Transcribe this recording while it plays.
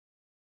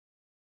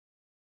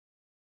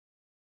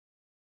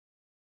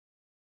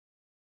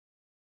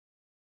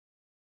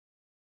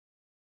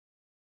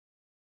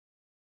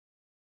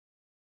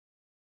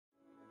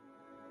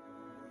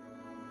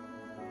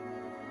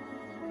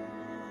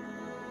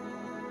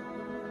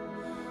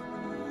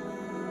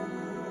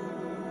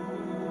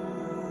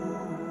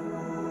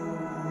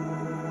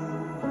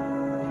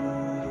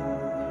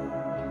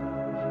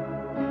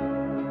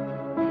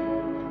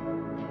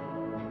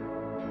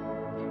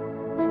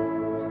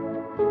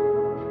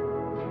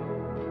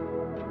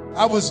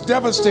I was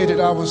devastated.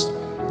 I was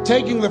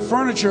taking the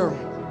furniture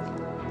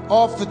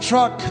off the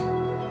truck,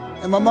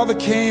 and my mother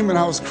came, and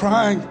I was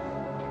crying.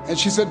 And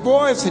she said,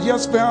 "Boy," I said,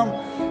 "Yes,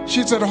 ma'am."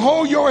 She said,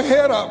 "Hold your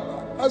head up."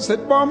 I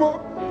said, "Mama,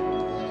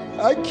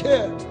 I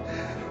can't."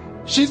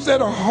 She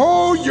said,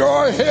 "Hold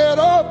your head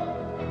up."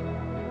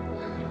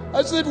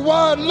 I said,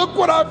 "Why? Look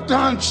what I've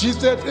done." She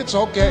said, "It's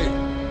okay.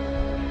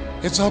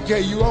 It's okay.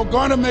 You are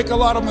going to make a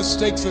lot of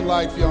mistakes in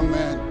life, young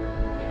man.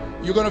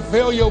 You're going to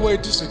fail your way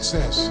to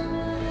success.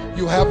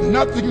 You have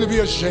nothing to be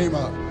ashamed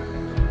of.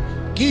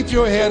 Keep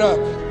your head up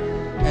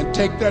and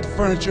take that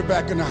furniture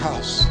back in the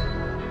house."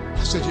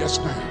 I said, "Yes,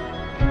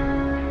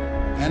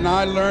 ma'am." And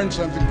I learned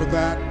something from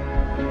that.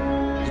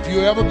 If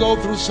you ever go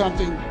through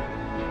something,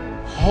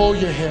 hold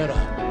your head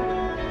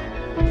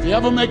up. If you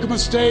ever make a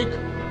mistake,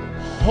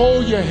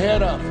 hold your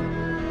head up.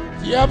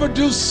 If you ever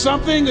do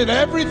something and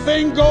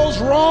everything goes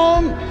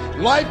wrong,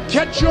 life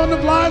catch you on the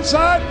blind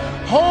side,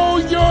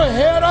 hold your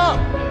head up.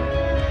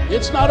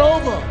 It's not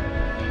over.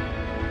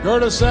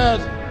 Goethe said,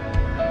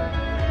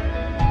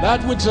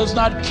 "That which does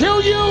not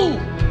kill you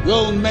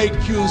will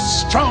make you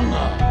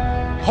stronger."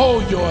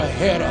 Hold your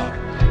head up.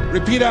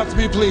 Repeat after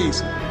me,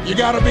 please. You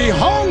got to be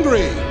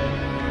hungry.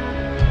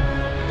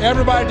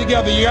 Everybody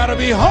together, you got to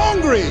be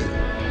hungry.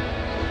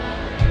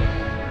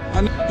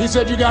 And he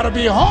said, "You got to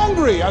be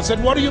hungry." I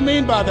said, "What do you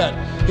mean by that?"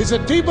 He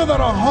said, "People that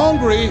are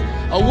hungry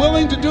are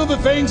willing to do the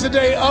things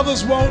today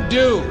others won't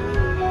do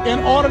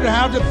in order to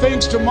have the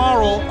things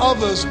tomorrow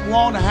others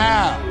won't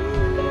have.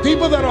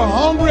 People that are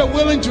hungry are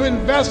willing to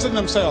invest in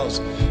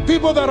themselves.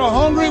 People that are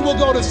hungry will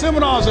go to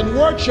seminars and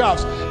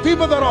workshops.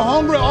 People that are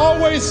hungry are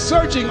always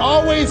searching,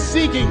 always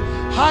seeking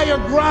higher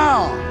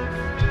ground."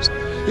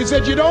 He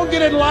said, "You don't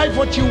get in life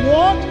what you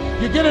want,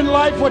 you get in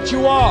life what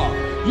you are.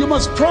 You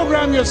must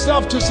program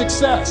yourself to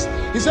success."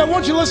 He said, "I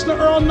want you to listen to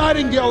Earl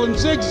Nightingale and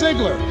Zig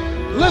Ziglar.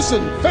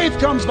 Listen, faith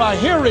comes by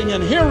hearing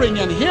and hearing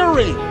and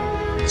hearing."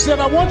 He said,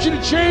 "I want you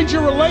to change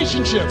your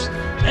relationships,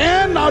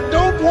 and I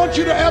don't want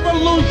you to ever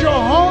lose your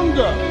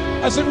hunger."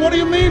 I said, "What do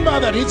you mean by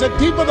that?" He said,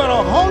 "People that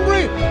are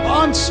hungry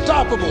are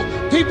unstoppable.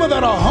 People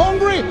that are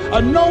hungry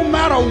are no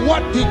matter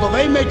what people.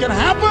 They make it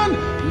happen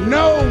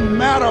no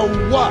matter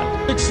what."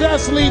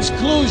 Success leaves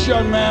clues,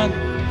 young man.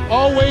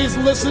 Always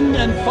listen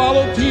and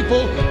follow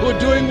people who are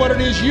doing what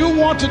it is you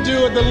want to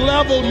do at the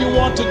level you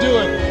want to do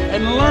it,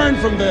 and learn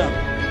from them.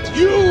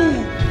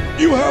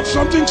 You have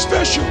something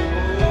special.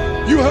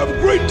 You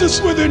have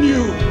greatness within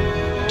you.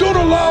 Don't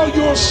allow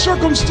your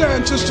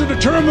circumstances to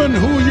determine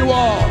who you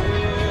are.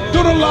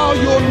 Don't allow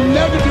your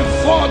negative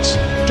thoughts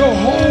to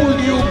hold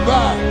you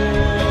back.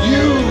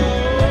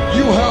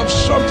 You have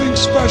something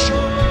special.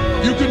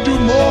 You can do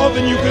more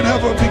than you can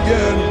ever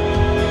begin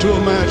to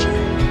imagine.